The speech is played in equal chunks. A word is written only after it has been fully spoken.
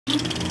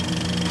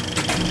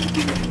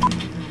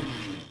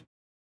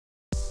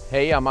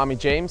Hey, I'm Ami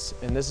James,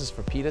 and this is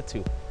for PETA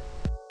 2.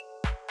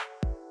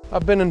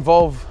 I've been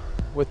involved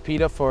with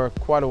PETA for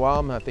quite a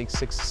while, I think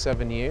 6 to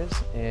 7 years,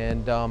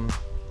 and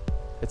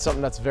it's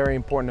something that's very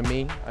important to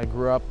me. I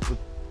grew up with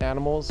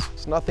animals.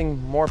 There's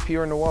nothing more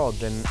pure in the world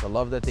than the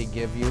love that they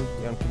give you,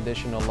 the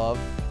unconditional love.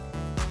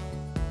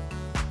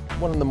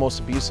 One of the most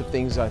abusive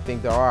things I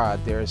think there are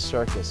out there is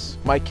circus.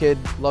 My kid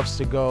loves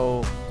to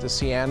go to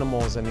see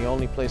animals, and the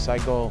only place I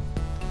go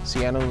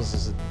see animals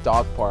is a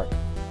dog park.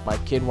 My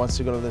kid wants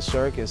to go to the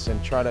circus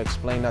and try to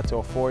explain that to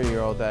a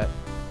 4-year-old that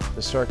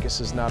the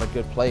circus is not a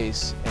good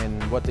place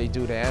and what they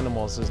do to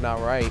animals is not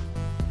right.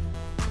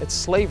 It's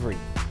slavery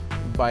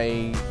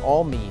by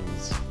all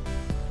means.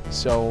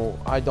 So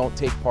I don't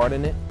take part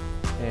in it,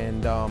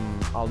 and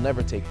I'll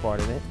never take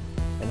part in it.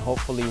 And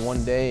hopefully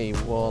one day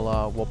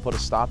we'll put a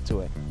stop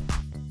to it.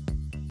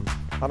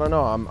 I don't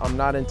know, I'm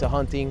not into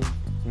hunting.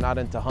 I'm not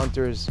into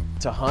hunters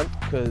to hunt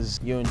because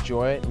you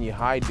enjoy it and you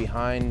hide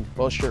behind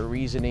bullshit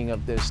reasoning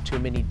of there's too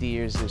many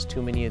deers, there's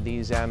too many of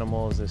these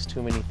animals, there's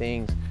too many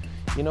things.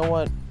 You know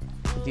what?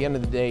 At the end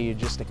of the day, you're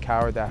just a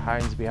coward that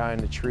hides behind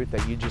the truth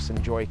that you just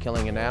enjoy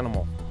killing an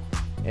animal.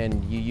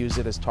 And you use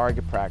it as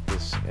target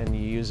practice and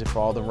you use it for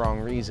all the wrong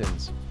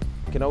reasons.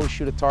 You can always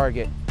shoot a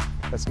target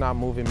that's not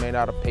moving made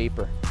out of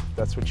paper.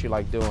 That's what you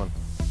like doing.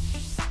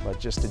 But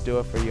just to do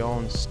it for your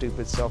own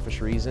stupid, selfish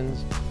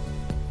reasons,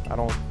 I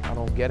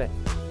don't get it.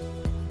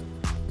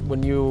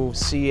 When you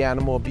see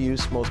animal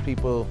abuse, most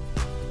people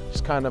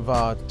just kind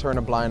of turn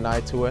a blind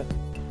eye to it.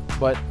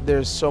 But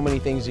there's so many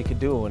things you could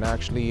do, and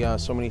actually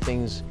so many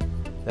things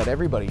that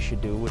everybody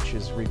should do, which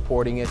is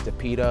reporting it to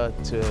PETA,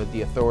 to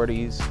the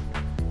authorities,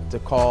 to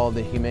call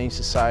the Humane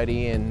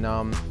Society and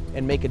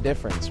make a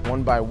difference.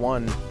 One by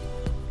one,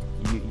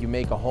 you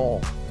make a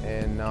whole.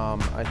 And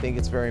I think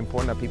it's very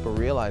important that people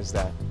realize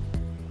that.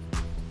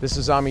 This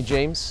is Ami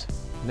James.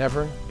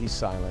 Never be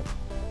silent.